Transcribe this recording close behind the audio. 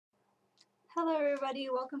Hello everybody,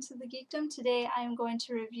 welcome to the Geekdom. Today I am going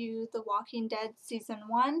to review The Walking Dead Season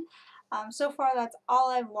 1. So far that's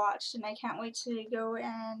all I've watched, and I can't wait to go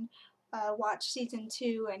and watch Season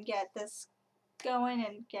 2 and get this going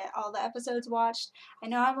and get all the episodes watched. I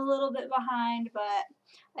know I'm a little bit behind, but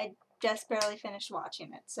I just barely finished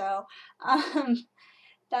watching it, so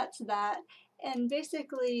that's that. And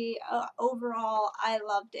basically, overall, I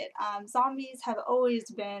loved it. Zombies have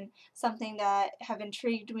always been something that have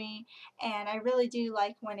intrigued me, and I really do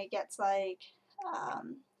like when it gets to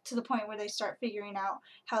the point where they start figuring out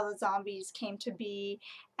how the zombies came to be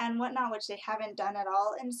and whatnot, which they haven't done at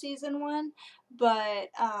all in season 1, but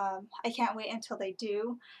I can't wait until they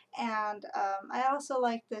do. And I also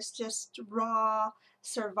like this just raw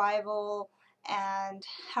survival and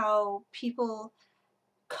how people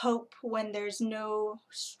cope when there's no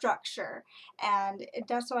structure, and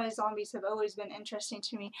that's why zombies have always been interesting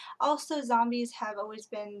to me. Also, zombies have always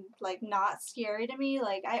been like not scary to me.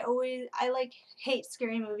 Like I like hate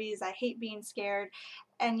scary movies. I hate being scared,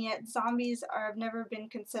 and yet zombies have never been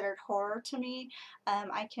considered horror to me.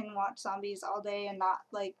 I can watch zombies all day and not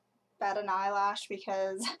like bat an eyelash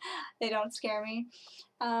because they don't scare me.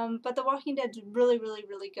 But The Walking Dead's really, really,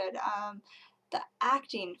 really good. The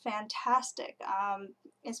acting, fantastic.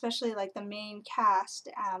 Especially like the main cast.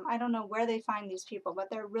 I don't know where they find these people, but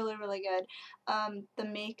they're really, really good. The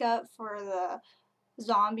makeup for the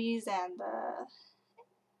zombies and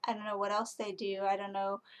I don't know what else they do. I don't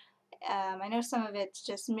know. I know some of it's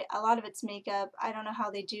just, a lot of it's makeup. I don't know how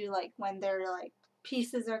they do, like, when they're, like,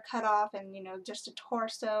 pieces are cut off and, just a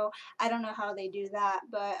torso. I don't know how they do that,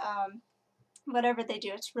 but whatever they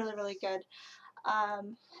do, it's really, really good.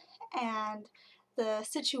 And the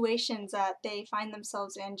situations that they find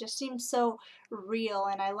themselves in just seem so real,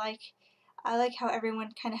 and I like how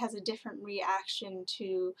everyone kind of has a different reaction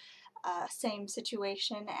to same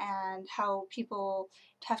situation, and how people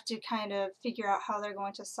have to kind of figure out how they're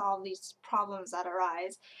going to solve these problems that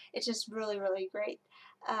arise. It's just really, really great.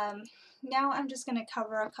 Now I'm just going to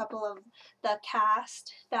cover a couple of the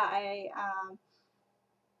cast that I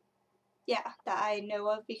know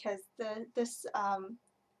of, because this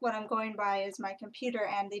what I'm going by is my computer,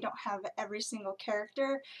 and they don't have every single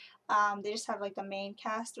character. They just have like the main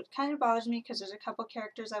cast, which kind of bothers me because there's a couple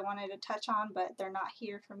characters I wanted to touch on, but they're not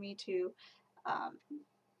here for me to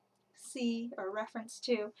see or reference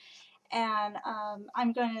to. And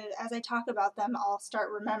I'm going to, as I talk about them, I'll start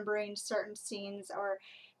remembering certain scenes or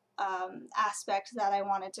aspects that I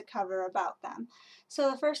wanted to cover about them. So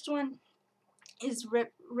the first one is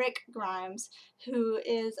Rick Grimes, who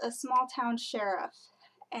is a small town sheriff,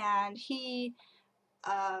 and he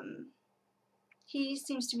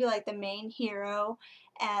seems to be like the main hero,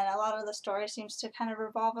 and a lot of the story seems to kind of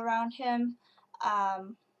revolve around him.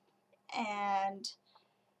 And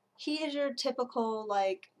he is your typical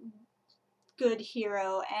like good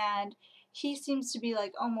hero, and he seems to be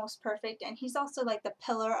like almost perfect, and he's also like the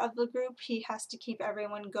pillar of the group. He has to keep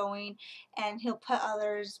everyone going, and he'll put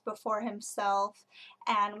others before himself,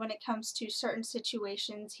 and when it comes to certain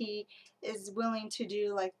situations, he is willing to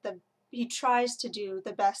do like he tries to do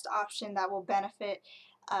the best option that will benefit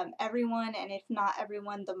everyone, and if not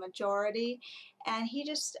everyone, the majority. And he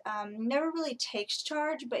just never really takes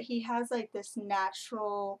charge, but he has like this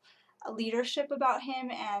natural leadership about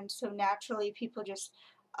him, and so naturally people just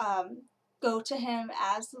go to him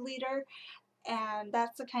as the leader, and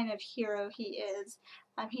that's the kind of hero he is.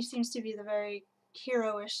 He seems to be the very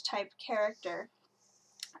heroish type character,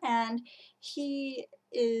 and he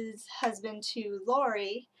is husband to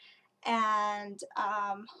Lori, and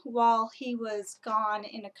while he was gone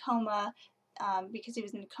in a coma, because he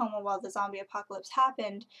was in a coma while the zombie apocalypse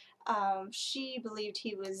happened, she believed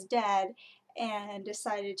he was dead and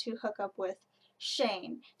decided to hook up with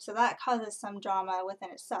Shane. So that causes some drama within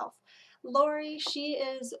itself. Lori, she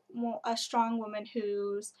is a strong woman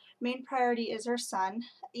whose main priority is her son.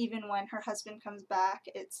 Even when her husband comes back,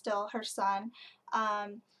 it's still her son.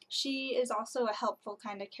 She is also a helpful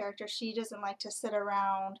kind of character. She doesn't like to sit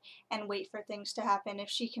around and wait for things to happen. If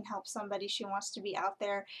she can help somebody, she wants to be out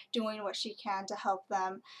there doing what she can to help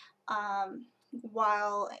them,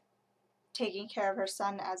 while taking care of her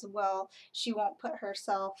son as well. She won't put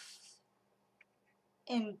herself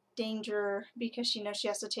in danger because she knows she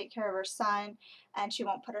has to take care of her son, and she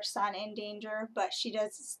won't put her son in danger, but she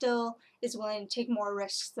still is willing to take more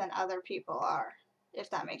risks than other people are, if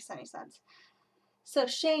that makes any sense. So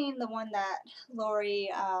Shane, the one that Lori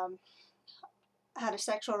had a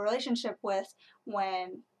sexual relationship with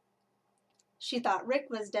when she thought Rick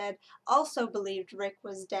was dead, also believed Rick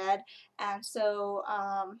was dead, and so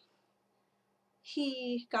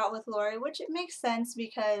he got with Lori, which it makes sense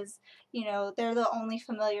because, you know, they're the only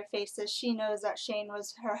familiar faces. She knows that Shane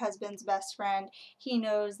was her husband's best friend. He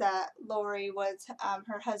knows that Lori was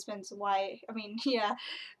her husband's wife. I mean, yeah,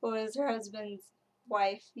 was her husband's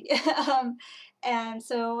wife. And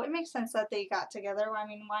so it makes sense that they got together. I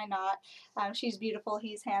mean, why not? She's beautiful,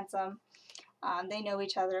 he's handsome. They know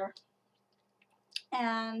each other.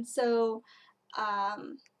 And so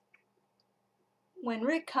um, when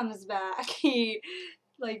Rick comes back, he,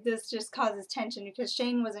 like, this just causes tension because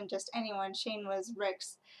Shane wasn't just anyone. Shane was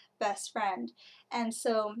Rick's best friend. And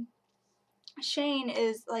so Shane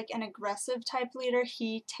is like an aggressive type leader.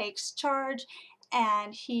 He takes charge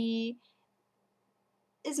and he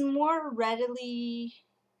is more readily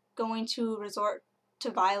going to resort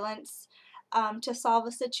to violence to solve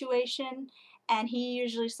a situation. And he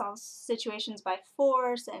usually solves situations by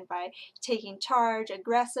force and by taking charge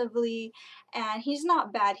aggressively. And he's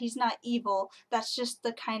not bad, he's not evil, that's just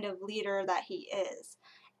the kind of leader that he is.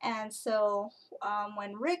 And so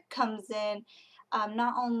when Rick comes in,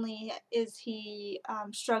 not only is he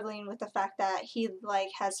struggling with the fact that he like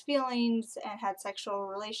has feelings and had sexual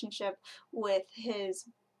relationship with his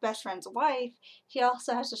best friend's wife, he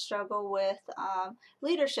also has to struggle with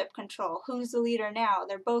leadership control. Who's the leader now?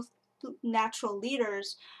 They're both natural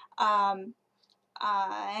leaders, and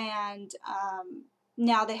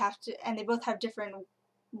now they have to, and they both have different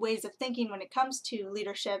ways of thinking when it comes to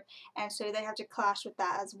leadership, and so they have to clash with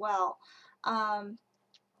that as well.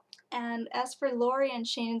 And as for Lori and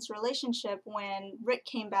Shane's relationship, when Rick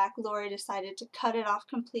came back, Lori decided to cut it off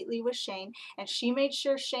completely with Shane, and she made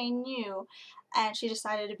sure Shane knew, and she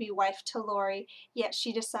decided to be wife to Lori, yet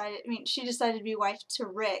she decided to be wife to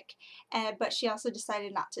Rick, but she also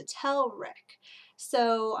decided not to tell Rick.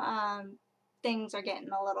 So things are getting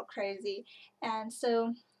a little crazy, and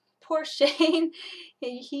so poor Shane,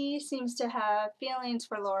 he seems to have feelings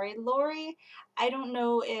for Lori. Lori, I don't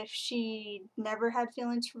know if she never had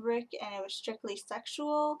feelings for Rick and it was strictly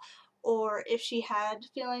sexual, or if she had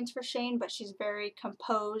feelings for Shane, but she's very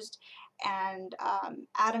composed and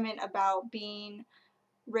adamant about being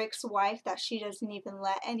Rick's wife, that she doesn't even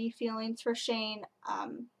let any feelings for Shane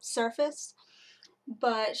surface.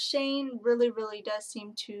 But Shane really, really does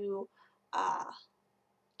seem to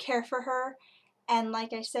care for her. And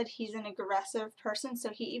like I said, he's an aggressive person, so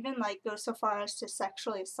he even like goes so far as to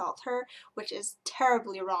sexually assault her, which is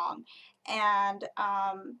terribly wrong. And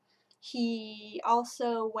he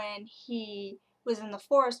also, when he was in the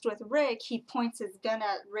forest with Rick, he points his gun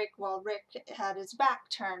at Rick while Rick had his back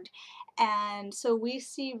turned. And so we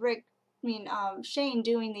see Shane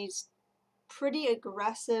doing these pretty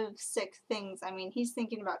aggressive, sick things. I mean, he's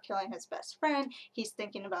thinking about killing his best friend. He's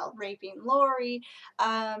thinking about raping Lori.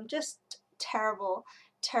 Just terrible,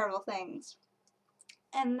 terrible things.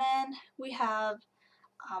 And then we have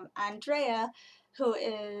Andrea, who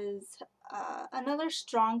is another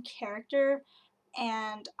strong character.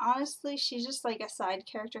 And honestly, she's just like a side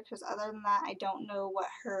character because other than that, I don't know what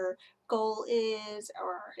her goal is,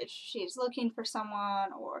 or if she's looking for someone,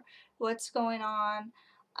 or what's going on.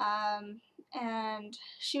 And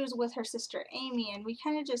she was with her sister Amy, and we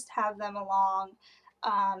kind of just have them along,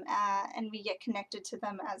 and we get connected to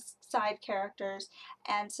them as side characters.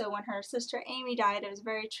 And so when her sister Amy died, it was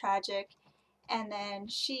very tragic. And then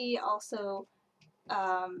she also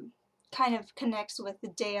kind of connects with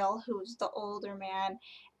Dale, who's the older man,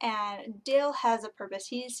 and Dale has a purpose.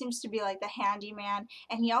 He seems to be like the handyman,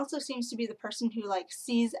 and he also seems to be the person who like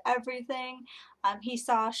sees everything. He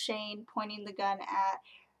saw Shane pointing the gun at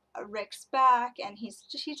Rick's back, and he's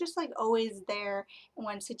just like always there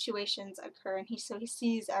when situations occur, and he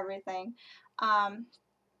sees everything.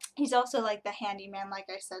 He's also like the handyman, like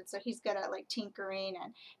I said, so he's good at like tinkering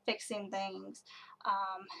and fixing things.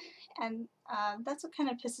 And that's what kind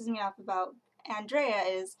of pisses me off about Andrea,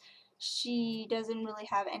 is she doesn't really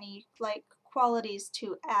have any like qualities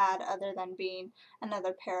to add other than being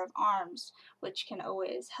another pair of arms, which can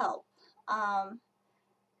always help.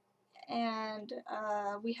 And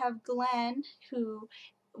we have Glenn, who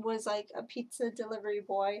was like a pizza delivery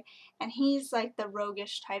boy, and he's like the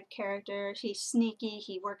roguish type character. He's sneaky,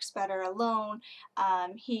 he works better alone,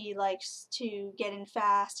 he likes to get in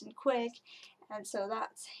fast and quick, and so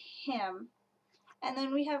that's him. And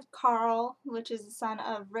then we have Carl, which is the son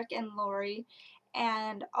of Rick and Lori,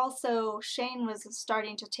 and also Shane was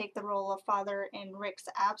starting to take the role of father in Rick's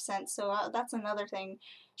absence, so that's another thing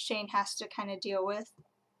Shane has to kind of deal with,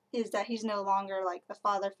 is that he's no longer like the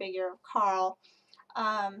father figure of Carl.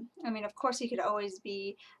 I mean, of course he could always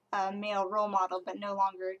be a male role model, but no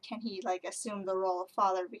longer can he like assume the role of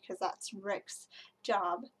father because that's Rick's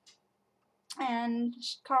job. And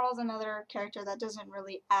Carl's another character that doesn't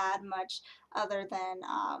really add much other than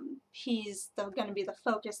he's going to be the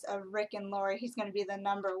focus of Rick and Lori. He's going to be the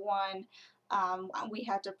number one. We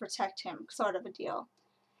have to protect him, sort of a deal.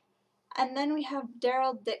 And then we have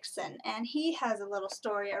Daryl Dixon, and he has a little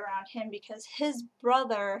story around him because his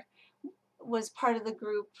brother was part of the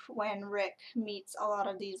group when Rick meets a lot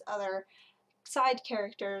of these other side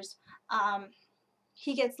characters.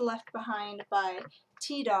 He gets left behind by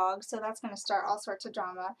T-Dog, so that's going to start all sorts of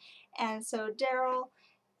drama. And so Daryl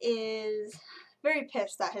is very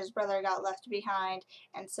pissed that his brother got left behind,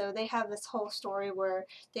 and so they have this whole story where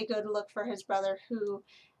they go to look for his brother who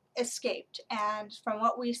escaped, and from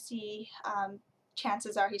what we see,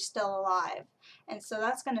 chances are he's still alive. And so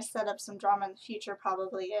that's going to set up some drama in the future,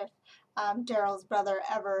 probably. If Daryl's brother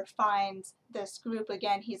ever finds this group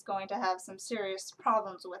again, he's going to have some serious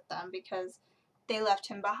problems with them because they left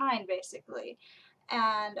him behind, basically.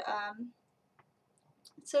 And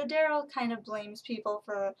so Daryl kind of blames people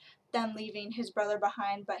for them leaving his brother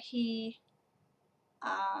behind, but he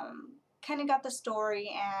kind of got the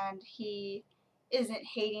story, and he isn't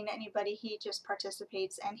hating anybody. He just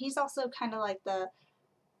participates, and he's also kind of like the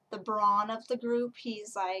brawn of the group.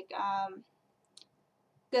 He's like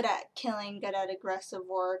good at killing, good at aggressive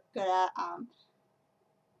work, good at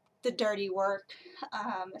the dirty work,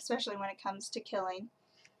 especially when it comes to killing.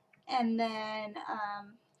 And then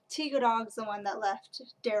T-Dog's the one that left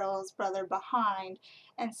Daryl's brother behind,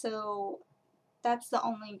 and so that's the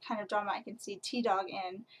only kind of drama I can see T-Dog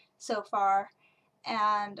in so far.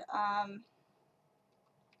 And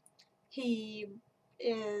he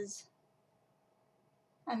is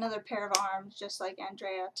another pair of arms, just like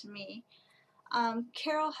Andrea to me.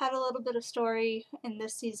 Carol had a little bit of story in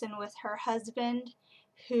this season with her husband,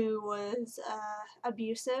 who was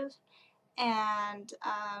abusive, and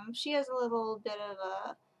she has a little bit of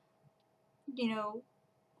a,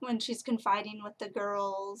 when she's confiding with the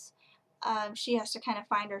girls, she has to kind of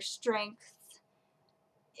find her strength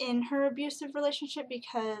in her abusive relationship,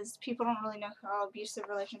 because people don't really know how abusive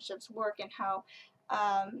relationships work, and how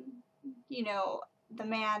the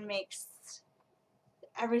man makes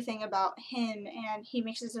everything about him, and he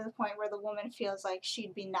makes it to the point where the woman feels like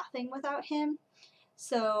she'd be nothing without him.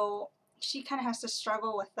 So she kind of has to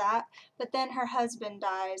struggle with that. But then her husband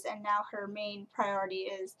dies, and now her main priority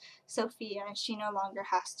is Sophia, and she no longer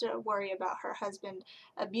has to worry about her husband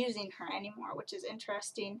abusing her anymore, which is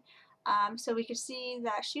interesting. So we could see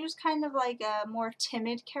that she was kind of like a more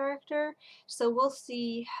timid character, so we'll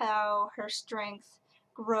see how her strength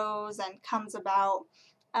grows and comes about.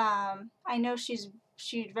 I know she's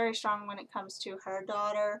very strong when it comes to her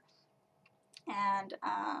daughter, and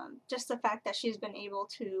just the fact that she's been able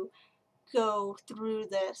to go through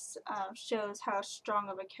this shows how strong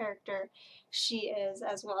of a character she is,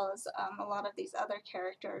 as well as a lot of these other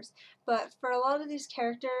characters. But for a lot of these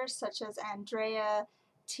characters, such as Andrea,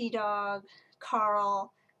 T-Dog,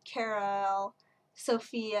 Carl, Carol,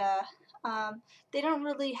 Sophia, they don't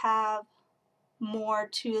really have more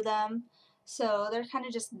to them, so they're kind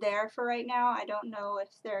of just there for right now. I don't know if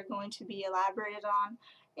they're going to be elaborated on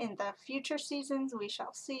in the future seasons. We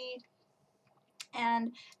shall see.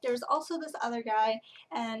 And there's also this other guy,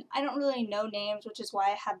 and I don't really know names, which is why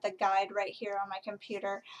I had the guide right here on my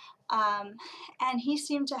computer. And he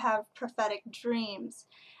seemed to have prophetic dreams.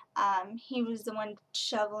 He was the one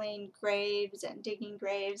shoveling graves and digging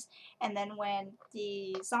graves, and then when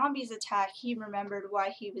the zombies attacked, he remembered why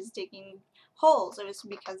he was digging holes. It was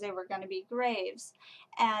because they were going to be graves.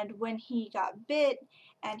 And when he got bit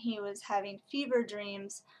and he was having fever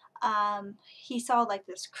dreams, he saw like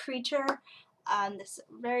this creature, this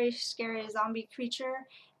very scary zombie creature.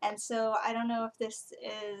 And so I don't know if this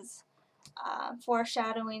is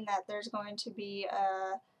foreshadowing that there's going to be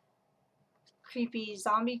a creepy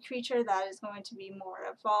zombie creature that is going to be more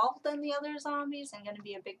evolved than the other zombies and going to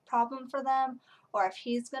be a big problem for them, or if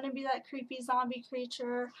he's going to be that creepy zombie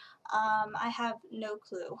creature. I have no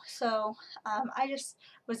clue. So I just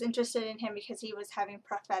was interested in him because he was having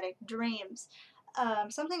prophetic dreams,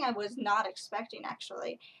 something I was not expecting,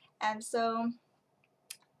 actually. And so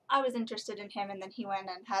I was interested in him, and then he went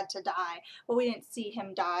and had to die. Well, we didn't see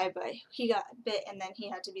him die, but he got bit, and then he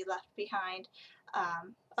had to be left behind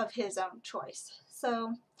of his own choice.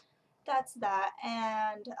 So that's that.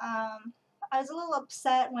 And I was a little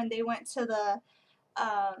upset when they went to the,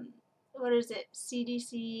 what is it,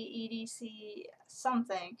 CDC, EDC,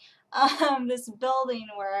 something, this building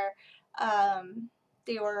where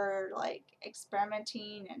they were like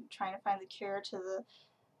experimenting and trying to find the cure to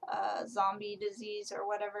the zombie disease or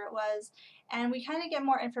whatever it was. And we kind of get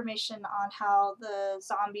more information on how the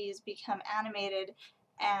zombies become animated,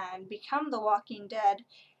 and become the Walking Dead.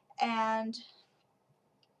 And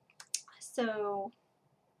so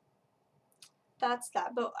that's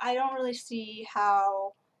that. But I don't really see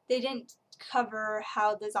how they didn't cover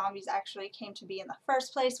how the zombies actually came to be in the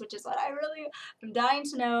first place, which is what I really am dying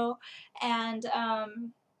to know. And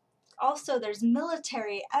also, there's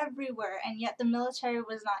military everywhere, and yet the military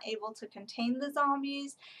was not able to contain the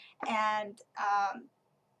zombies, and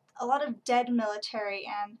a lot of dead military,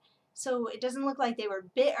 and so it doesn't look like they were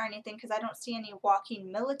bit or anything because I don't see any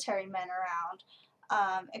walking military men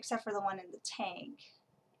around, except for the one in the tank.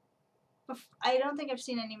 I don't think I've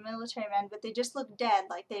seen any military men, but they just look dead,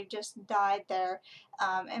 like they've just died there,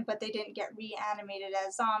 but they didn't get reanimated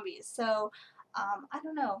as zombies. So I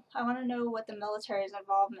don't know. I want to know what the military's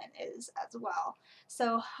involvement is as well.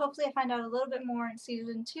 So hopefully I find out a little bit more in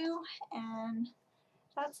season 2, and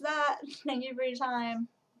that's that. Thank you for your time.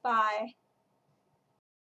 Bye.